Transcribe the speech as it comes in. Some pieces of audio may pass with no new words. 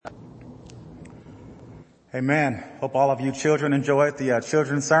Amen. Hope all of you children enjoyed the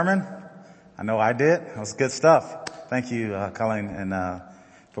children's sermon. I know I did. It was good stuff. Thank you, Colleen, and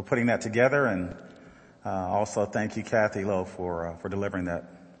for putting that together, and also thank you, Kathy Lowe, for delivering that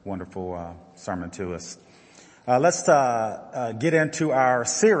wonderful sermon to us. Let's get into our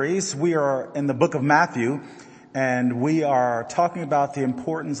series. We are in the book of Matthew, and we are talking about the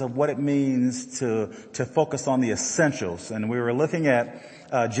importance of what it means to focus on the essentials. And we were looking at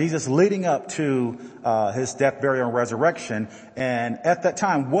Jesus leading up to his death, burial, and resurrection. And at that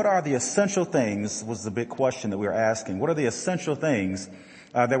time, what are the essential things was the big question that we were asking. What are the essential things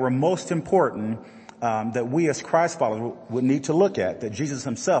that were most important that we as Christ followers would need to look at, that Jesus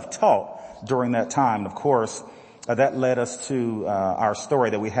himself taught during that time? Of course, that led us to our story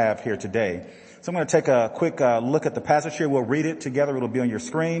that we have here today. So I'm going to take a quick look at the passage here. We'll read it together. It'll be on your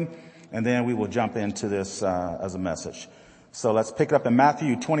screen, and then we will jump into this as a message. So let's pick it up in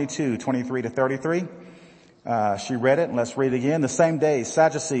Matthew 22, 23 to 33. She read it, and let's read it again. The same day,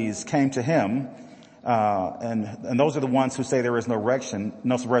 Sadducees came to him, and those are the ones who say there is no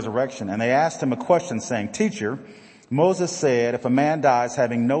resurrection. And they asked him a question, saying, "Teacher, Moses said, if a man dies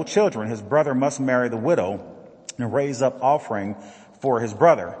having no children, his brother must marry the widow and raise up offering for his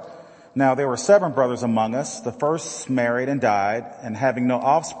brother. Now there were 7 brothers among us. The first married and died, and having no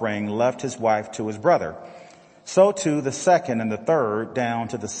offspring, left his wife to his brother. So too the second and the third, down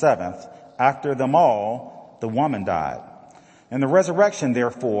to the 7th. After them all, the woman died. In the resurrection,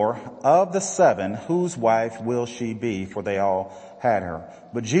 therefore, of the 7, whose wife will she be? For they all had her."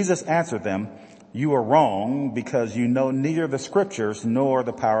 But Jesus answered them, "You are wrong, because you know neither the scriptures nor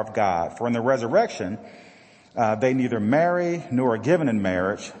the power of God. For in the resurrection, they neither marry nor are given in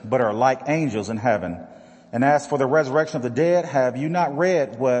marriage, but are like angels in heaven. And as for the resurrection of the dead, have you not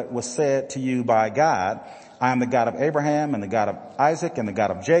read what was said to you by God? I am the God of Abraham and the God of Isaac and the God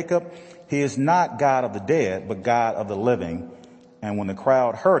of Jacob. He is not God of the dead, but God of the living." And when the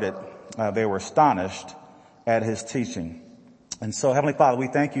crowd heard it, they were astonished at his teaching. And so, Heavenly Father, we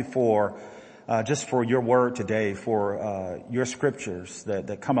thank you for just for your word today, for your scriptures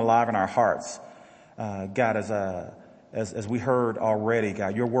that come alive in our hearts. God, as we heard already,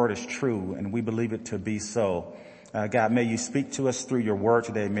 God, your word is true, and we believe it to be so. God, may you speak to us through your word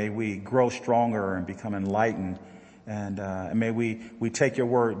today. May we grow stronger and become enlightened. And may we take your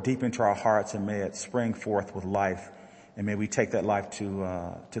word deep into our hearts, and may it spring forth with life. And may we take that life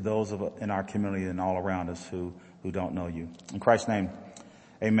to those in our community and all around us who don't know you. In Christ's name,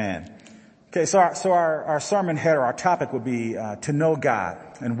 amen. Okay, so our sermon header, our topic would be to know God.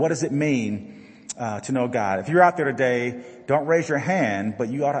 And what does it mean to know God? If you're out there today, don't raise your hand, but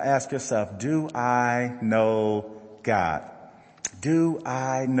you ought to ask yourself, do I know God? Do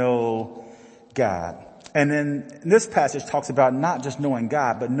I know God? And then this passage talks about not just knowing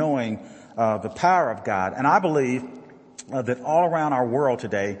God, but knowing the power of God. And I believe that all around our world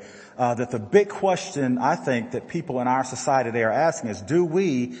today, that the big question I think that people in our society today are asking is,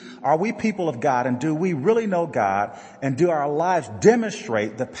 are we people of God, and do we really know God, and do our lives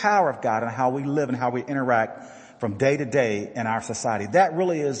demonstrate the power of God and how we live and how we interact from day to day in our society? That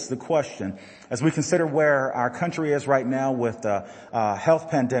really is the question. As we consider where our country is right now with the health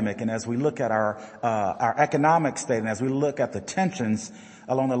pandemic, and as we look at our economic state, and as we look at the tensions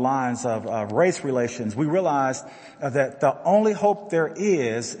along the lines of race relations, we realize that the only hope there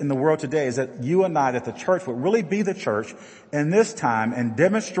is in the world today is that you and I, that the church would really be the church in this time and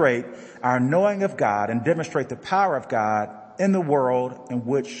demonstrate our knowing of God and demonstrate the power of God in the world in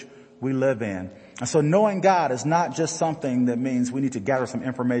which we live in. And so knowing God is not just something that means we need to gather some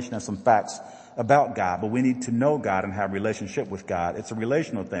information and some facts about God, but we need to know God and have a relationship with God. It's a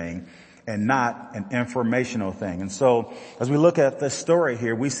relational thing and not an informational thing. And so as we look at this story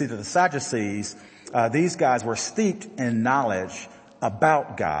here, we see that the Sadducees, these guys were steeped in knowledge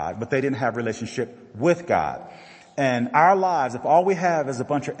about God, but they didn't have a relationship with God. And our lives, if all we have is a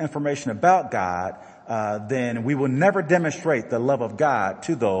bunch of information about God, then we will never demonstrate the love of God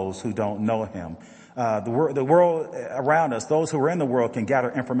to those who don't know him. The world around us, those who are in the world, can gather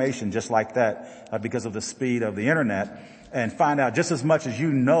information just like that because of the speed of the internet, and find out just as much as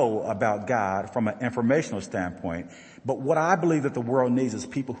you know about God from an informational standpoint. But what I believe that the world needs is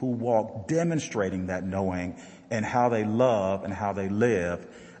people who walk demonstrating that knowing and how they love and how they live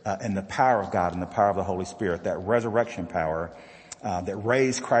in the power of God and the power of the Holy Spirit, that resurrection power that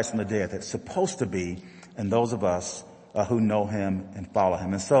raised Christ from the dead, that's supposed to be in those of us who know him and follow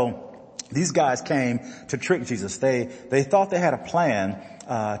him. And so these guys came to trick Jesus. They thought they had a plan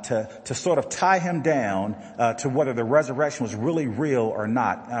to sort of tie him down to whether the resurrection was really real or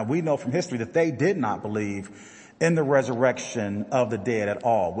not. We know from history that they did not believe in the resurrection of the dead at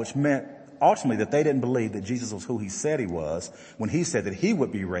all, which meant ultimately that they didn't believe that Jesus was who he said he was when he said that he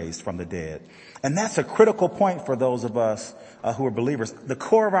would be raised from the dead. And that's a critical point for those of us who are believers. The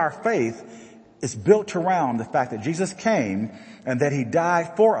core of our faith is built around the fact that Jesus came and that he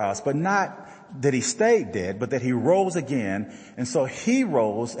died for us, but not that he stayed dead, but that he rose again. And so he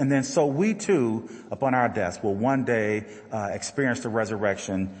rose, and then so we too, upon our deaths, will one day experience the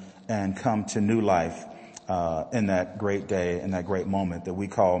resurrection and come to new life in that great day, in that great moment that we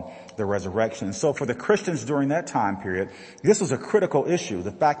call the resurrection. So for the Christians during that time period, this was a critical issue.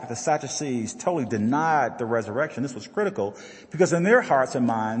 The fact that the Sadducees totally denied the resurrection, this was critical because in their hearts and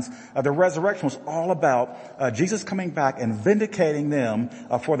minds, the resurrection was all about Jesus coming back and vindicating them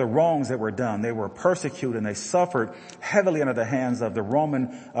for the wrongs that were done. They were persecuted and they suffered heavily under the hands of the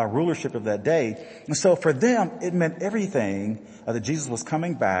Roman rulership of that day. And so for them, it meant everything that Jesus was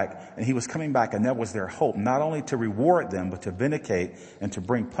coming back, and he was coming back, and that was their hope, not only to reward them, but to vindicate and to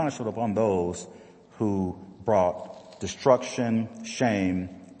bring punishment upon those who brought destruction, shame,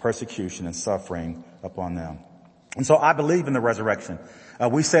 persecution, and suffering upon them. And so I believe in the resurrection.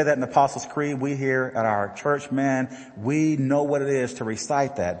 We say that in the Apostles' Creed. We here at our church, man, we know what it is to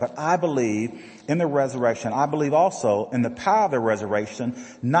recite that. But I believe in the resurrection. I believe also in the power of the resurrection,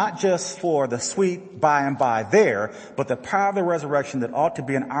 not just for the sweet by and by there, but the power of the resurrection that ought to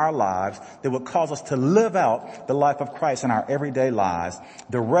be in our lives that would cause us to live out the life of Christ in our everyday lives.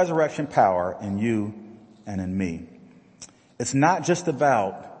 The resurrection power in you and in me. It's not just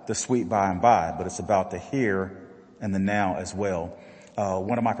about the sweet by and by, but it's about the here and the now as well.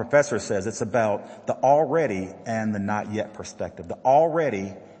 One of my professors says it's about the already and the not yet perspective. The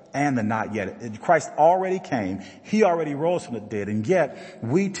already and the not yet. Christ already came. He already rose from the dead. And yet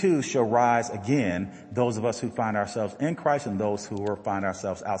we too shall rise again, those of us who find ourselves in Christ and those who find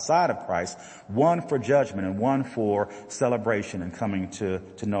ourselves outside of Christ, one for judgment and one for celebration and coming to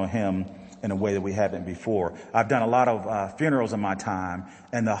know him in a way that we haven't before. I've done a lot of funerals in my time,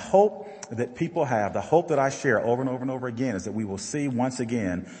 and the hope that people have, the hope that I share over and over and over again, is that we will see once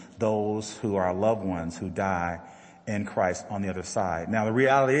again those who are our loved ones who die in Christ on the other side. Now the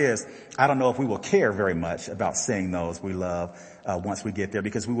reality is, I don't know if we will care very much about seeing those we love once we get there,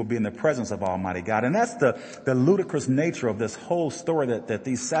 because we will be in the presence of Almighty God. And that's the ludicrous nature of this whole story that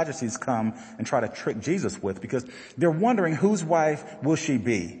these Sadducees come and try to trick Jesus with, because they're wondering whose wife will she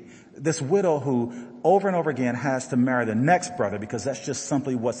be. This widow who over and over again has to marry the next brother because that's just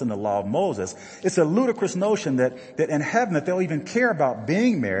simply what's in the law of Moses. It's a ludicrous notion that in heaven that they'll even care about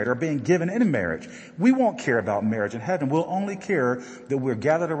being married or being given in marriage. We won't care about marriage in heaven. We'll only care that we're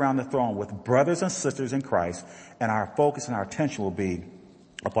gathered around the throne with brothers and sisters in Christ, and our focus and our attention will be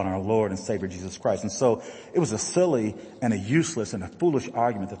upon our Lord and Savior Jesus Christ. And so it was a silly and a useless and a foolish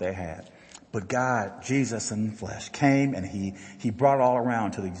argument that they had. But God, Jesus in the flesh, came and he brought it all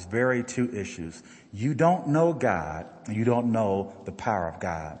around to these very two issues. You don't know God and you don't know the power of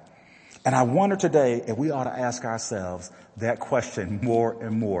God. And I wonder today if we ought to ask ourselves that question more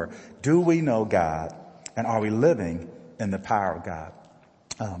and more. Do we know God, and are we living in the power of God?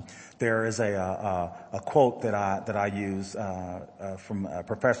 There is a quote that I use from a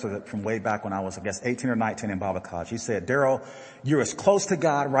professor from way back when I was, I guess, 18 or 19 in Bible college. He said, "Daryl, you're as close to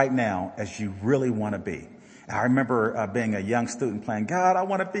God right now as you really want to be." And I remember being a young student playing, "God, I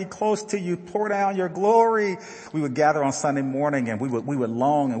want to be close to you. Pour down your glory." We would gather on Sunday morning and we would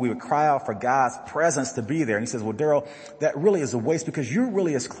long and we would cry out for God's presence to be there. And he says, "Well, Daryl, that really is a waste because you're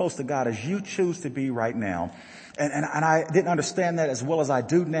really as close to God as you choose to be right now." And I didn't understand that as well as I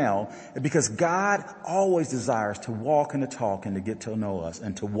do now, because God always desires to walk and to talk and to get to know us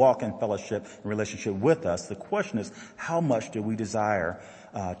and to walk in fellowship and relationship with us. The question is, how much do we desire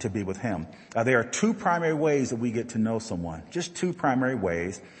to be with him? There are two primary ways that we get to know someone, just two primary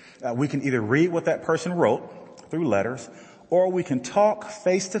ways. We can either read what that person wrote through letters, or we can talk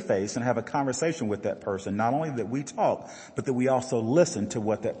face to face and have a conversation with that person. Not only that we talk, but that we also listen to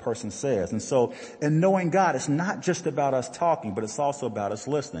what that person says. And so in knowing God, it's not just about us talking, but it's also about us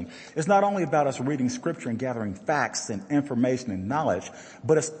listening. It's not only about us reading scripture and gathering facts and information and knowledge,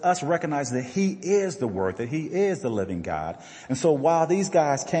 but it's us recognizing that he is the word, that he is the living God. And so while these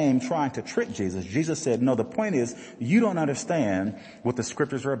guys came trying to trick Jesus, Jesus said, no, the point is you don't understand what the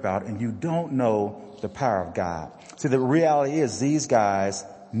scriptures are about and you don't know the power of God. See, the reality is these guys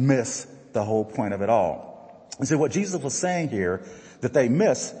miss the whole point of it all. And so what Jesus was saying here that they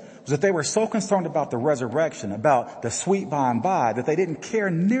missed was that they were so concerned about the resurrection, about the sweet by and by, that they didn't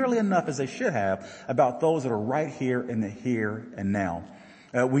care nearly enough as they should have about those that are right here in the here and now.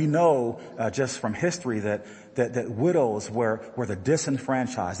 We know just from history that widows were the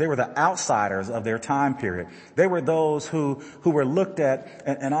disenfranchised. They were the outsiders of their time period. They were those who were looked at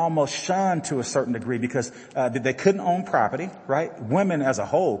and almost shunned to a certain degree because they couldn't own property, right? Women as a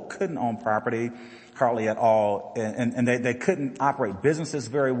whole couldn't own property hardly at all, and they couldn't operate businesses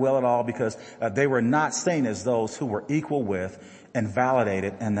very well at all because they were not seen as those who were equal with and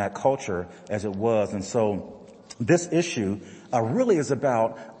validated in that culture as it was. And so this issue really is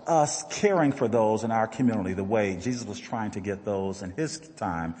about us caring for those in our community the way Jesus was trying to get those in his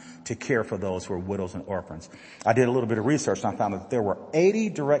time to care for those who are widows and orphans. I did a little bit of research and I found that there were 80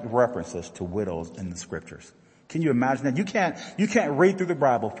 direct references to widows in the scriptures. Can you imagine that? You can't read through the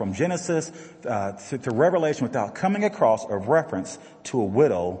Bible from Genesis to Revelation without coming across a reference to a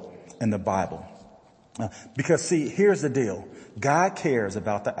widow in the Bible. Because see, here's the deal. God cares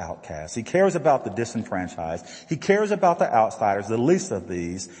about the outcasts. He cares about the disenfranchised. He cares about the outsiders, the least of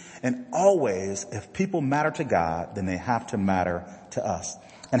these. And always, if people matter to God, then they have to matter to us.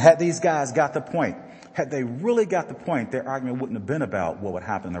 And had these guys got the point, had they really got the point, their argument wouldn't have been about what would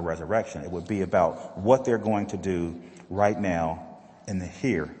happen in the resurrection. It would be about what they're going to do right now in the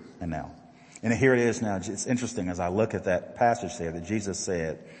here and now. And here it is now. It's interesting as I look at that passage there that Jesus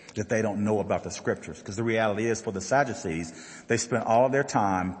said that they don't know about the scriptures. Because the reality is for the Sadducees, they spent all of their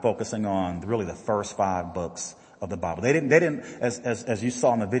time focusing on really the first 5 books of the Bible. They didn't, as you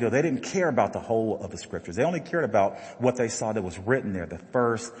saw in the video, they didn't care about the whole of the scriptures. They only cared about what they saw that was written there, the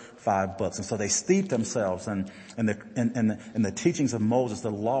first 5 books. And so they steeped themselves in the teachings of Moses, the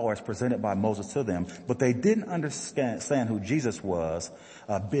law as presented by Moses to them. But they didn't understand who Jesus was,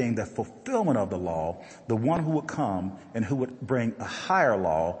 being the fulfillment of the law, the one who would come and who would bring a higher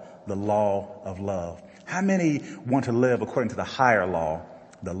law, the law of love. How many want to live according to the higher law?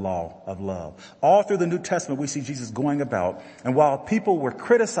 The law of love. All through the New Testament, we see Jesus going about, and while people were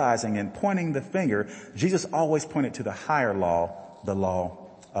criticizing and pointing the finger, Jesus always pointed to the higher law, the law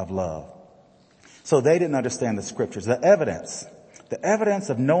of love. So they didn't understand the scriptures. The evidence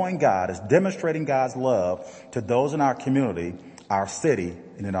of knowing God is demonstrating God's love to those in our community, our city,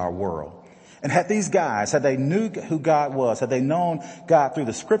 and in our world. And had these guys, had they knew who God was, had they known God through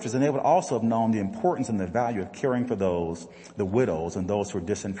the scriptures, then they would also have known the importance and the value of caring for those, the widows and those who are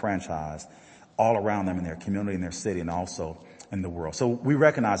disenfranchised all around them in their community, in their city, and also in the world. So we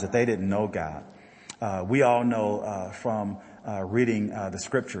recognize that they didn't know God. We all know from reading the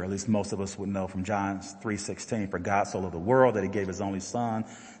scripture, at least most of us would know from John 3:16, for God so loved the world that he gave his only son,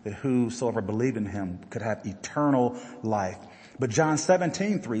 that whosoever believed in him could have eternal life. But John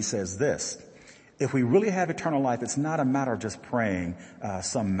 17:3 says this: if we really have eternal life, it's not a matter of just praying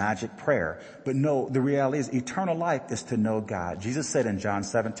some magic prayer. But no, the reality is eternal life is to know God. Jesus said in John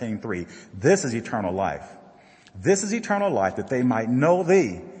 17:3, this is eternal life. This is eternal life, that they might know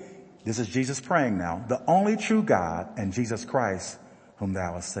thee. This is Jesus praying now, the only true God, and Jesus Christ, whom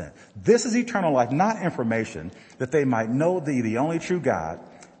thou hast sent. This is eternal life, not information, that they might know thee, the only true God,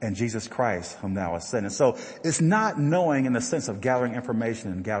 and Jesus Christ, whom thou hast sent. And so it's not knowing in the sense of gathering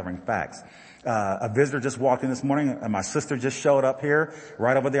information and gathering facts. A visitor just walked in this morning, and my sister just showed up here,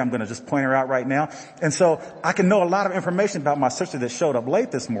 right over there. I'm going to just point her out right now. And so I can know a lot of information about my sister that showed up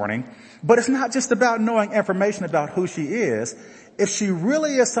late this morning, but it's not just about knowing information about who she is. If she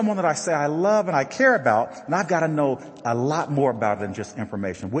really is someone that I say I love and I care about, then I've got to know a lot more about her than just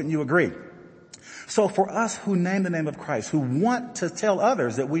information. Wouldn't you agree? So for us who name the name of Christ, who want to tell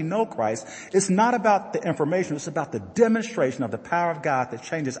others that we know Christ, it's not about the information, it's about the demonstration of the power of God that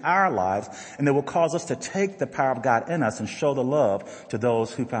changes our lives and that will cause us to take the power of God in us and show the love to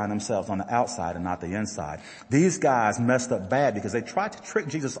those who find themselves on the outside and not the inside. These guys messed up bad because they tried to trick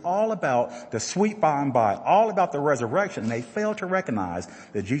Jesus all about the sweet by and by, all about the resurrection, and they failed to recognize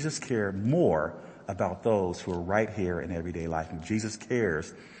that Jesus cared more about those who are right here in everyday life. And Jesus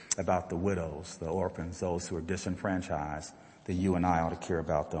cares about the widows, the orphans, those who are disenfranchised, that you and I ought to care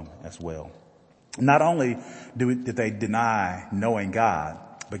about them as well. Not only did they deny knowing God,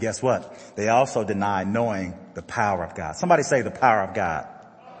 but guess what? They also denied knowing the power of God. Somebody say the power of God.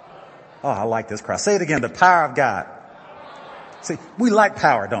 Oh, I like this crowd. Say it again, the power of God. See, we like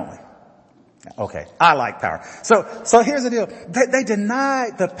power, don't we? Okay, I like power. So here's the deal. They deny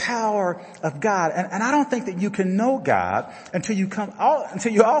the power of God. And I don't think that you can know God until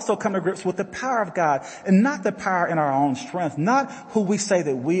you also come to grips with the power of God, and not the power in our own strength, not who we say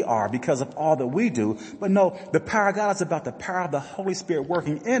that we are because of all that we do, but no, the power of God is about the power of the Holy Spirit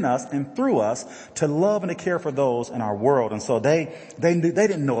working in us and through us to love and to care for those in our world. And so they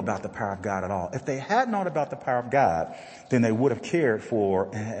didn't know about the power of God at all. If they had known about the power of God, then they would have cared for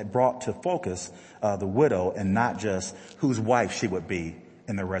and had brought to focus the widow and not just whose wife she would be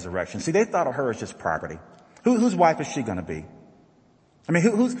in the resurrection. See, they thought of her as just property. Whose wife is she going to be? I mean,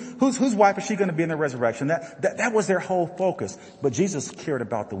 whose wife is she going to be in the resurrection? That was their whole focus. But Jesus cared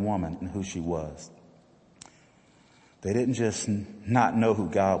about the woman and who she was. They didn't just not know who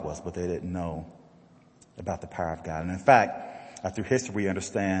God was, but they didn't know about the power of God. And in fact, through history, we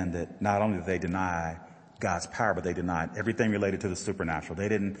understand that not only did they deny God's power, but they denied everything related to the supernatural. They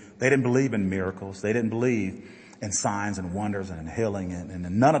didn't believe in miracles. They didn't believe in signs and wonders and in healing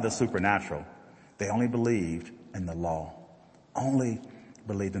and none of the supernatural. They only believed in the law. Only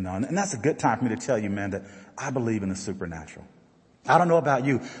believed in the law. And that's a good time for me to tell you, man, that I believe in the supernatural. I don't know about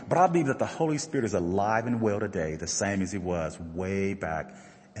you, but I believe that the Holy Spirit is alive and well today, the same as he was way back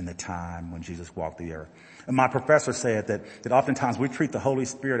in the time when Jesus walked the earth. And my professor said that oftentimes we treat the Holy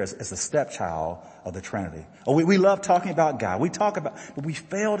Spirit as a stepchild of the Trinity. Oh, we love talking about God. But we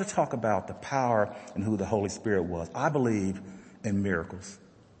fail to talk about the power and who the Holy Spirit was. I believe in miracles.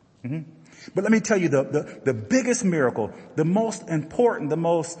 Mm-hmm. But let me tell you the biggest miracle, the most important, the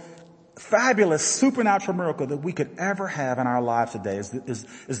most fabulous supernatural miracle that we could ever have in our lives today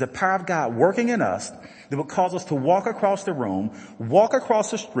is the power of God working in us that would cause us to walk across the room, walk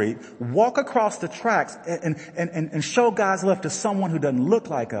across the street, walk across the tracks and show God's love to someone who doesn't look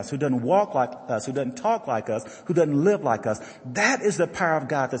like us, who doesn't walk like us, who doesn't talk like us, who doesn't live like us. That is the power of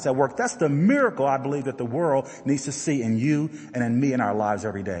God that's at work. That's the miracle I believe that the world needs to see in you and in me in our lives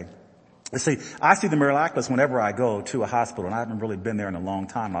every day. You see, I see the miraculous whenever I go to a hospital, and I haven't really been there in a long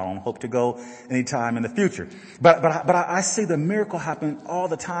time. I don't hope to go anytime in the future. But I see the miracle happen all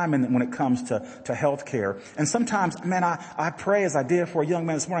the time when it comes to health care. And sometimes, man, I pray as I did for a young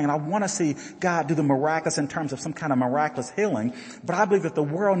man this morning, and I want to see God do the miraculous in terms of some kind of miraculous healing. But I believe that the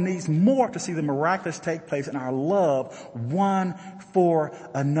world needs more to see the miraculous take place in our love one for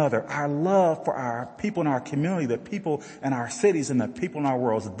another. Our love for our people in our community, the people in our cities, and the people in our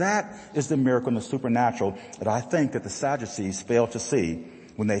worlds. That is the miracle and the supernatural that I think that the Sadducees failed to see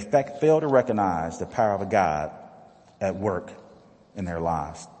when they failed to recognize the power of a God at work in their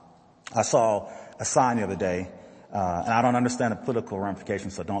lives. I saw a sign the other day, and I don't understand the political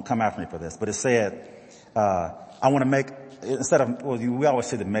ramifications, so don't come after me for this, but it said, I want to make, instead of, well, we always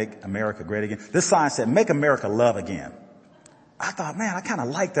say to make America great again. This sign said, make America love again. I thought, man, I kind of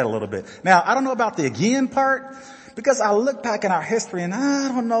like that a little bit. Now, I don't know about the again part, because I look back in our history and I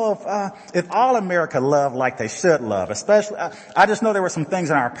don't know if all America loved like they should love. Especially, I just know there were some things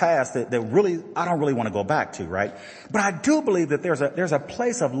in our past that really, I don't really want to go back to, right? But I do believe that there's a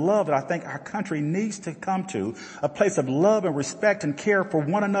place of love that I think our country needs to come to, a place of love and respect and care for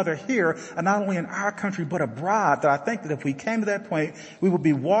one another here, and not only in our country but abroad, that I think that if we came to that point, we would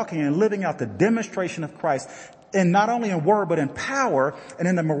be walking and living out the demonstration of Christ, and not only in word, but in power and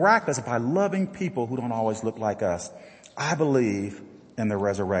in the miraculous by loving people who don't always look like us. I believe in the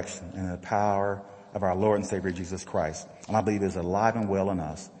resurrection and the power of our Lord and Savior Jesus Christ. And I believe it is alive and well in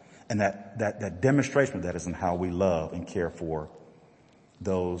us. And that demonstration of that is in how we love and care for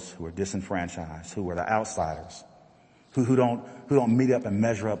those who are disenfranchised, who are the outsiders, who don't meet up and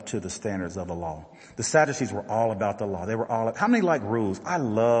measure up to the standards of the law. The Sadducees were all about the law. They were all, how many like rules? I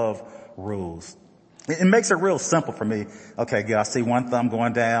love rules. It makes it real simple for me. Okay, yeah, I see one thumb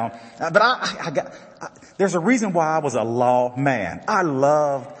going down. But there's a reason why I was a law man. I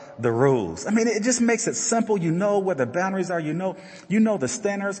love the rules. I mean, it just makes it simple. You know where the boundaries are. You know the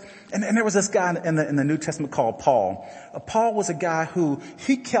standards. And there was this guy in the New Testament called Paul. Paul was a guy who,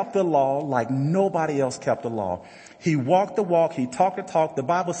 he kept the law like nobody else kept the law. He walked the walk. He talked the talk. The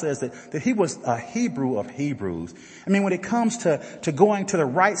Bible says that he was a Hebrew of Hebrews. I mean, when it comes to going to the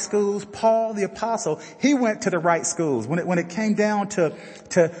right schools, Paul the apostle, he went to the right schools. When it came down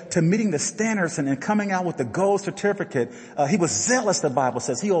to meeting the standards and coming out with the gold certificate, he was zealous, the Bible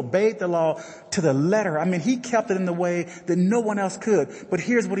says. He obeyed the law to the letter. I mean, he kept it in the way that no one else could. But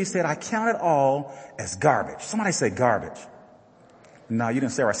here's what he said: I count it all as garbage. Somebody say garbage. No, you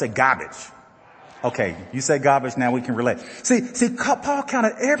didn't say it right. Say garbage. Okay, you say garbage, now we can relate. See, Paul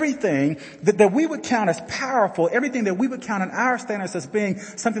counted everything that we would count as powerful, everything that we would count in our standards as being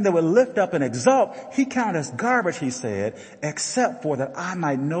something that would lift up and exalt. He counted as garbage, he said, except for that I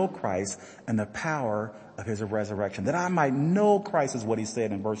might know Christ and the power of his resurrection. That I might know Christ is what he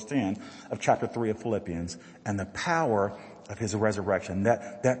said in verse 10 of chapter 3 of Philippians, and the power of his resurrection.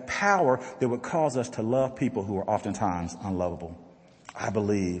 That power that would cause us to love people who are oftentimes unlovable. I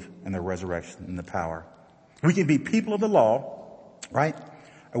believe in the resurrection and the power. We can be people of the law, right?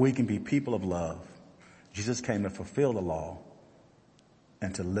 Or we can be people of love. Jesus came to fulfill the law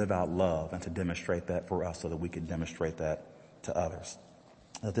and to live out love and to demonstrate that for us so that we can demonstrate that to others.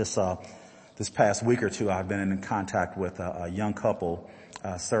 This This past week or two, I've been in contact with a young couple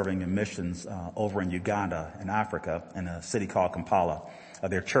serving in missions over in Uganda in Africa in a city called Kampala.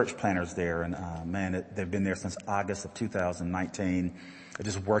 They're church planners there, and they've been there since August of 2019,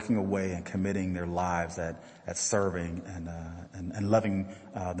 just working away and committing their lives at serving and loving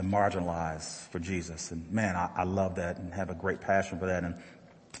the marginalized for Jesus. And man, I love that and have a great passion for that. And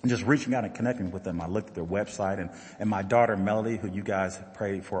just reaching out and connecting with them. I looked at their website, and my daughter Melody, who you guys have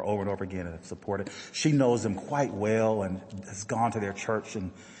prayed for over and over again and have supported, she knows them quite well and has gone to their church. And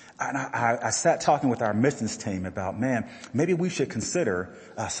I sat talking with our missions team about, man, maybe we should consider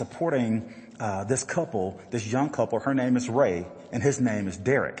supporting this couple, this young couple. Her name is Ray, and his name is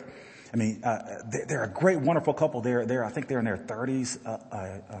Derek. I mean, they're a great, wonderful couple. I think they're in their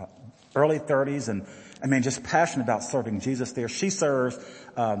 30s, early 30s, and I mean, just passionate about serving Jesus there. She serves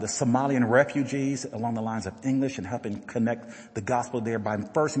the Somalian refugees along the lines of English and helping connect the gospel there by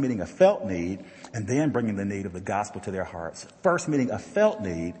first meeting a felt need and then bringing the need of the gospel to their hearts. First meeting a felt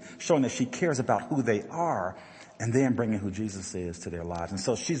need, showing that she cares about who they are, and then bringing who Jesus is to their lives. And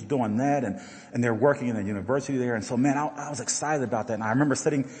so she's doing that, and they're working in a university there. And so, man, I was excited about that. And I remember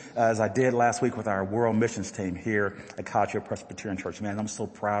sitting, as I did last week, with our world missions team here at College Hill Presbyterian Church. Man, I'm so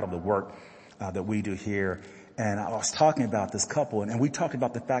proud of the work that we do here. And I was talking about this couple, and we talked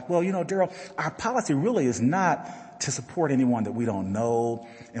about the fact, well, you know, Daryl, our policy really is not to support anyone that we don't know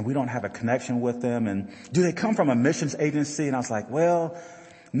and we don't have a connection with them. And do they come from a missions agency? And I was like, well,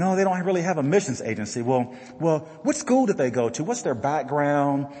 no, they don't really have a missions agency. Well, what school did they go to? What's their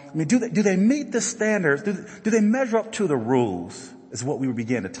background? I mean, do they meet the standards? Do they measure up to the rules? Is what we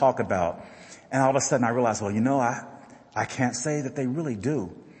began to talk about. And all of a sudden I realized, well, you know, I can't say that they really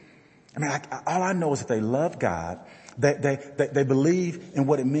do. I mean, all I know is that they love God. They believe in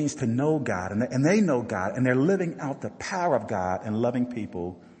what it means to know God, and they know God, and they're living out the power of God and loving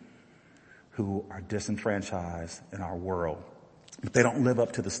people who are disenfranchised in our world. But they don't live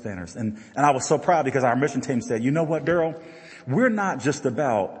up to the standards. And I was so proud because our mission team said, you know what, Daryl? We're not just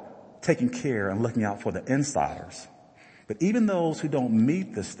about taking care and looking out for the insiders. But even those who don't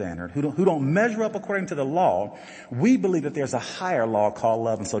meet the standard, who don't measure up according to the law, we believe that there's a higher law called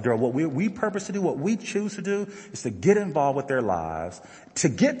love. And so, Daryl, what we purpose to do, what we choose to do, is to get involved with their lives, to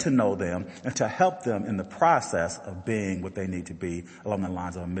get to know them, and to help them in the process of being what they need to be along the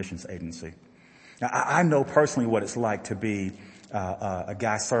lines of a missions agency. Now, I know personally what it's like to be a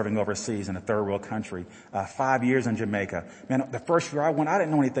guy serving overseas in a third world country, 5 years in Jamaica. Man, the first year I went, I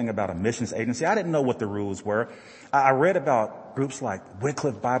didn't know anything about a missions agency. I didn't know what the rules were. I read about groups like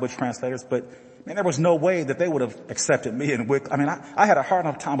Wycliffe Bible Translators, but man, there was no way that they would have accepted me in Wycliffe. I mean, I had a hard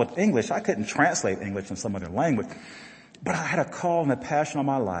enough time with English. I couldn't translate English in some other language. But I had a call and a passion on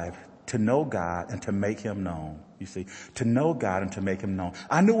my life to know God and to make Him known. You see, to know God and to make Him known.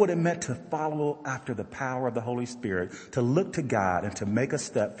 I knew what it meant to follow after the power of the Holy Spirit, to look to God and to make a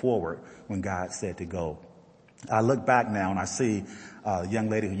step forward when God said to go. I look back now and I see a young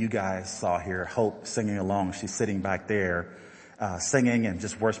lady who you guys saw here, Hope, singing along. She's sitting back there, singing and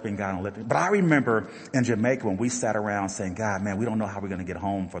just worshiping God and lifting. But I remember in Jamaica when we sat around saying, God, man, we don't know how we're going to get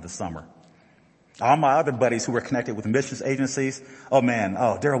home for the summer. All my other buddies who were connected with missions agencies,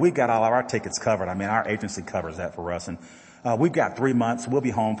 Daryl, we've got all of our tickets covered. I mean, our agency covers that for us. And we've got 3 months. We'll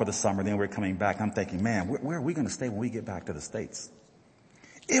be home for the summer. Then we're coming back. I'm thinking, man, where are we going to stay when we get back to the States?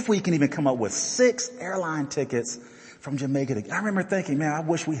 If we can even come up with 6 airline tickets from Jamaica. I remember thinking, man, I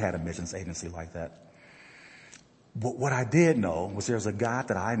wish we had a missions agency like that. But what I did know was there's a God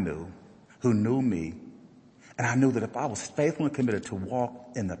that I knew who knew me. And I knew that if I was faithful and committed to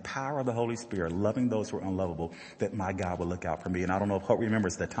walk in the power of the Holy Spirit, loving those who are unlovable, that my God would look out for me. And I don't know if Hope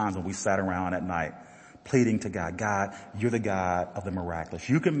remembers the times when we sat around at night pleading to God, God, you're the God of the miraculous.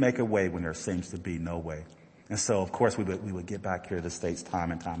 You can make a way when there seems to be no way. And so, of course, we would get back here to the States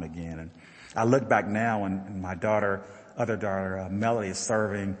time and time again. And I look back now and my other daughter, Melody, is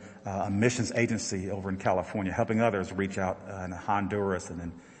serving a missions agency over in California, helping others reach out in Honduras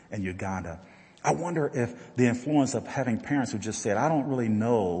and in Uganda. I wonder if the influence of having parents who just said, I don't really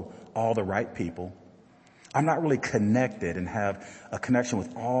know all the right people. I'm not really connected and have a connection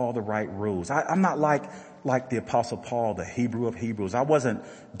with all the right rules. I'm not like the Apostle Paul, the Hebrew of Hebrews. I wasn't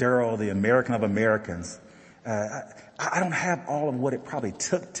Daryl, the American of Americans. I don't have all of what it probably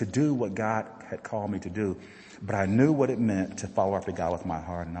took to do what God had called me to do, but I knew what it meant to follow after God with my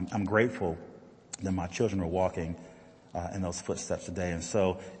heart. And I'm grateful that my children are walking in those footsteps today. And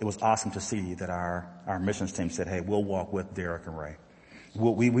so it was awesome to see that our missions team said, hey, we'll walk with Derek and Ray.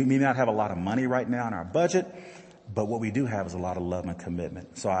 We may not have a lot of money right now in our budget, but what we do have is a lot of love and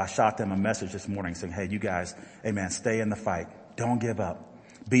commitment. So I shot them a message this morning saying, hey, you guys, stay in the fight. Don't give up.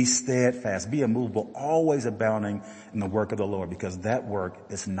 Be steadfast, be immovable, always abounding in the work of the Lord, because that work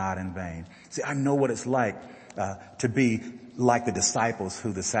is not in vain. See, I know what it's like to be like the disciples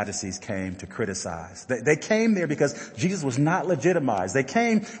who the Sadducees came to criticize. They came there because Jesus was not legitimized. They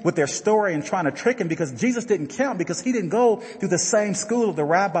came with their story and trying to trick him because Jesus didn't count, because he didn't go through the same school of the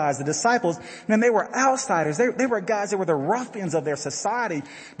rabbis, the disciples. Man, they were outsiders. They were guys that were the ruffians of their society,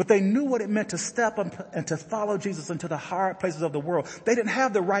 but they knew what it meant to step up and to follow Jesus into the hard places of the world. They didn't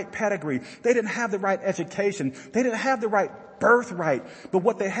have the right pedigree. They didn't have the right education. They didn't have the right birthright, but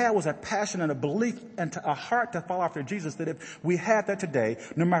what they had was a passion and a belief and a heart to follow after Jesus, that if we had that today,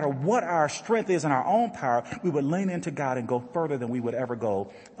 no matter what our strength is in our own power, we would lean into God and go further than we would ever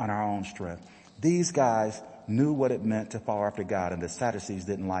go on our own strength. These guys knew what it meant to follow after God, and the Sadducees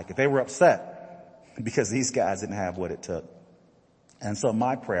didn't like it. They were upset because these guys didn't have what it took. And so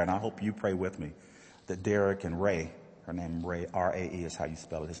my prayer, and I hope you pray with me, that Derek and Ray, her name Ray, R-A-E is how you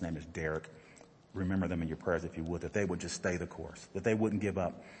spell it. His name is Derek. Remember them in your prayers if you would, that they would just stay the course, that they wouldn't give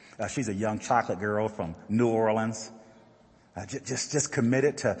up. She's a young chocolate girl from New Orleans, just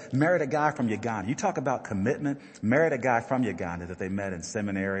committed to married a guy from Uganda. You talk about commitment, married a guy from Uganda that they met in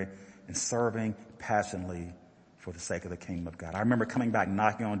seminary and serving passionately for the sake of the kingdom of God. I remember coming back,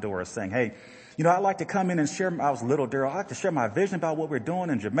 knocking on doors saying, hey, I'd like to come in and share, I was little Daryl, I'd like to share my vision about what we're doing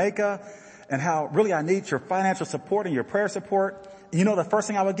in Jamaica and how really I need your financial support and your prayer support. The first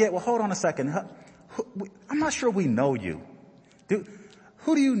thing I would get, well, hold on a second. I'm not sure we know you.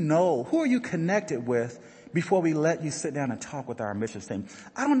 Who do you know? Who are you connected with before we let you sit down and talk with our missions team?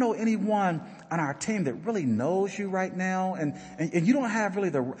 I don't know anyone on our team that really knows you right now. And you don't have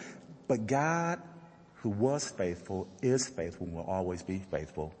really but God, who was faithful, is faithful, and will always be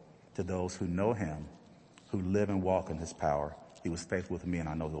faithful to those who know him, who live and walk in his power. He was faithful with me, and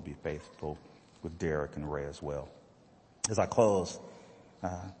I know he'll be faithful with Derek and Ray as well. As I close,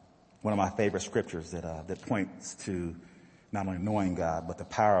 one of my favorite scriptures that points to not only knowing God, but the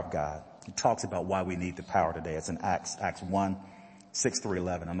power of God. He talks about why we need the power today. It's in Acts 1, 6 through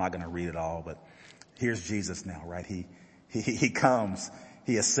 11. I'm not going to read it all, but here's Jesus now, right? He comes,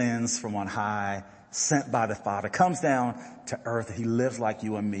 he ascends from on high, sent by the Father, comes down to earth. He lives like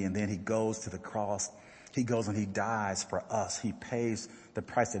you and me, and then he goes to the cross. He goes and he dies for us. He pays the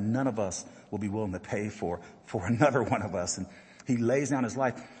price that none of us will be willing to pay for another one of us. And he lays down his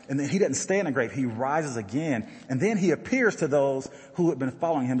life, and then he doesn't stay in the grave. He rises again, and then he appears to those who had been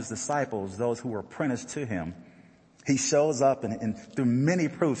following him as disciples, those who were apprenticed to him. He shows up, and through many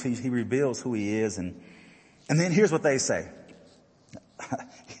proofs, he reveals who he is. And then here's what they say.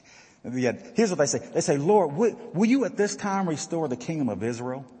 Here's what they say. They say, Lord, will you at this time restore the kingdom of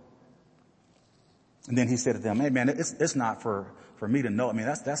Israel? And then he said to them, hey man, it's not for me to know. I mean,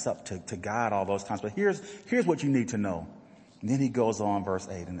 that's up to God all those times. But here's what you need to know. And then he goes on, verse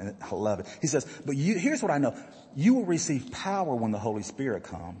 8, and I love it. He says, but here's what I know. You will receive power when the Holy Spirit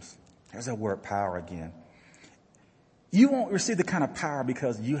comes. There's that word power again. You won't receive the kind of power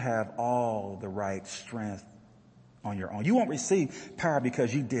because you have all the right strength on your own. You won't receive power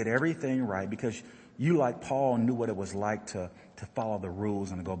because you did everything right, because you, like Paul, knew what it was like to follow the rules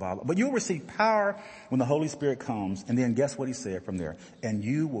and to go by. But you'll receive power when the Holy Spirit comes. And then guess what he said from there? And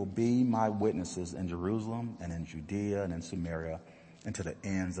you will be my witnesses in Jerusalem and in Judea and in Samaria and to the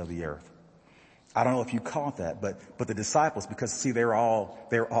ends of the earth. I don't know if you caught that, but the disciples, because see, they're all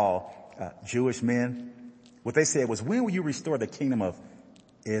Jewish men. What they said was, when will you restore the kingdom of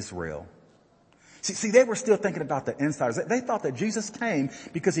Israel? See, they were still thinking about the insiders. They thought that Jesus came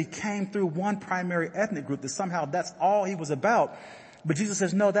because he came through one primary ethnic group, that somehow that's all he was about. But Jesus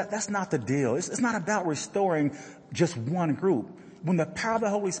says, no, that's not the deal. It's not about restoring just one group. When the power of the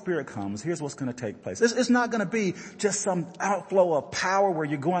Holy Spirit comes, here's what's going to take place. It's not going to be just some outflow of power where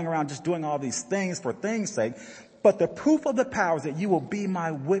you're going around just doing all these things for things' sake. But the proof of the power is that you will be my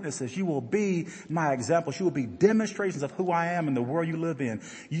witnesses. You will be my examples. You will be demonstrations of who I am in the world you live in.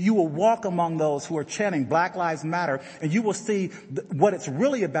 You will walk among those who are chanting Black Lives Matter, and you will see what it's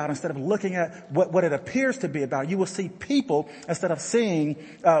really about instead of looking at what it appears to be about. You will see people instead of seeing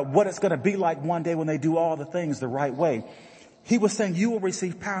what it's going to be like one day when they do all the things the right way. He was saying, you will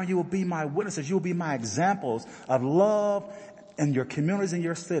receive power. You will be my witnesses. You will be my examples of love in your communities and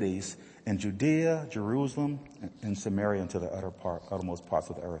your cities, in Judea, Jerusalem, and Samaria, and to the uttermost parts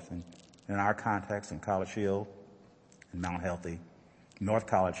of the earth. And in our context, in College Hill, in Mount Healthy, North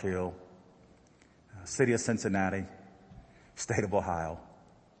College Hill, city of Cincinnati, state of Ohio,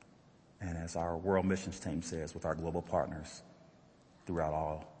 and as our world missions team says, with our global partners throughout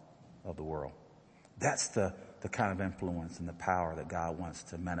all of the world. That's the kind of influence and the power that God wants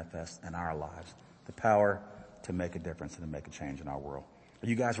to manifest in our lives, the power to make a difference and to make a change in our world. Are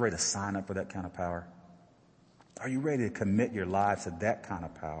you guys ready to sign up for that kind of power? Are you ready to commit your lives to that kind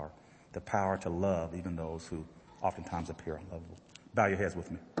of power? The power to love even those who oftentimes appear unlovable. Bow your heads with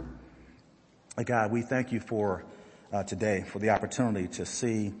me. God, we thank you for today, for the opportunity to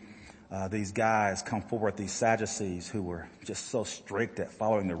see these guys come forward, these Sadducees who were just so strict at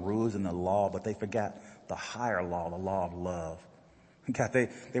following the rules and the law, but they forgot the higher law, the law of love. God,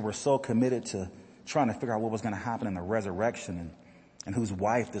 they were so committed to trying to figure out what was going to happen in the resurrection and whose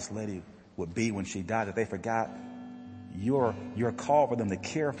wife this lady would be when she died, that they forgot your call for them to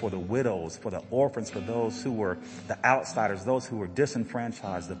care for the widows, for the orphans, for those who were the outsiders, those who were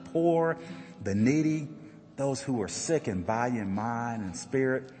disenfranchised, the poor, the needy, those who were sick in body and mind and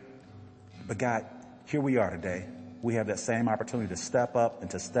spirit. But God, here we are today. We have that same opportunity to step up and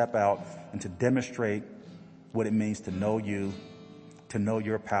to step out and to demonstrate what it means to know you, to know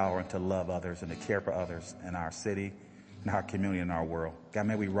your power, and to love others and to care for others in our city, in our community, in our world. God,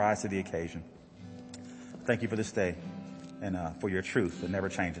 may we rise to the occasion. Thank you for this day and for your truth that never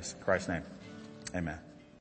changes. In Christ's name, amen.